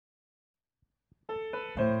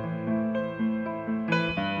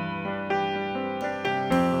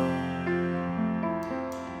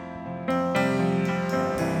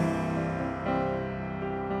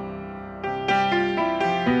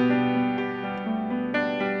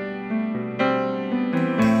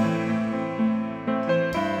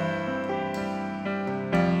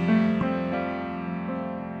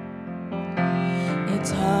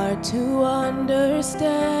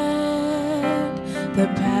understand the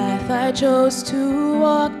path I chose to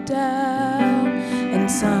walk down, and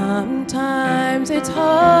sometimes it's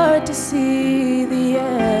hard to see the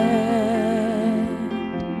end.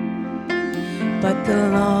 But the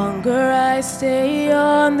longer I stay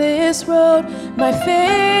on this road, my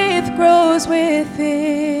faith grows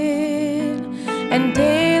within, and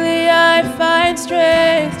daily I find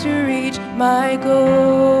strength to reach my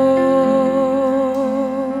goal.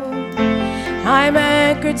 I'm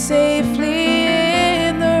anchored safely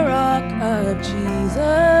in the rock of Jesus.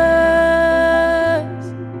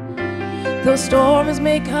 Though storms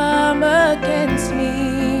may come against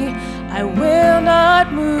me, I will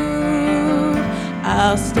not move.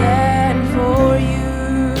 I'll stand for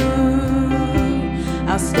you.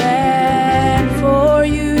 I'll stand for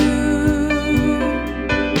you.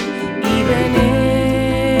 Even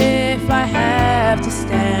if I have to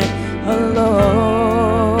stand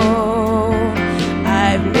alone,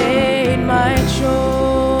 I've made my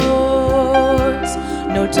choice.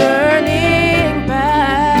 No turning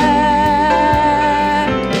back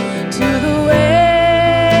to the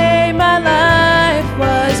way my life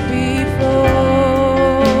was before.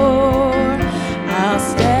 I'll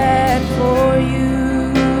stand for you.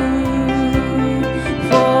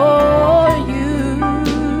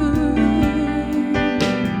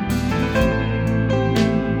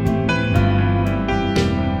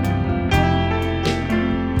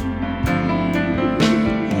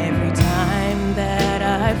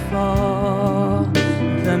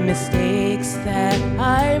 The mistakes that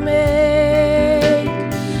I make,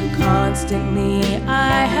 constantly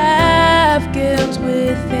I have guilt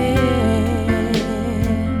within.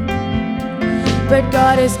 But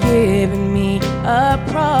God has given me a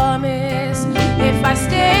promise. If I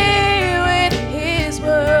stay with His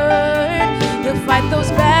word, He'll fight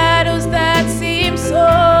those battles that seem so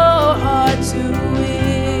hard to win.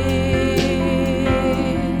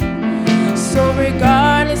 So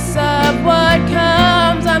regardless of what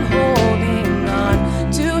comes, I'm holding on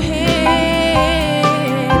to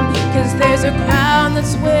Him, 'cause there's a crown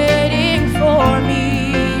that's waiting for me,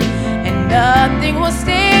 and nothing will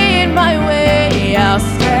stay in my way. I'll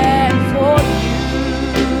stand for you.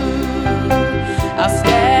 I'll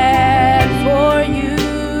stand for you.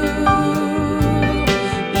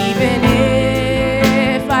 Even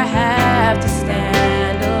if I have to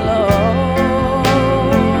stand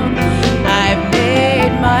alone, I've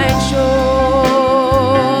made my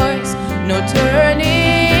choice. No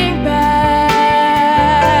turning back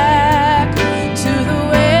to the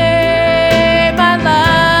way my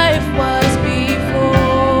life was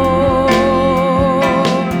before.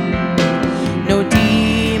 No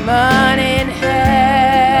demon in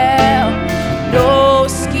hell, no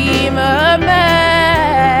scheme of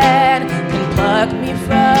man can pluck me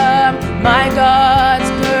from my God's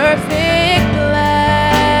perfect plan.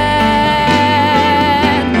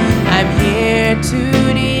 I'm here to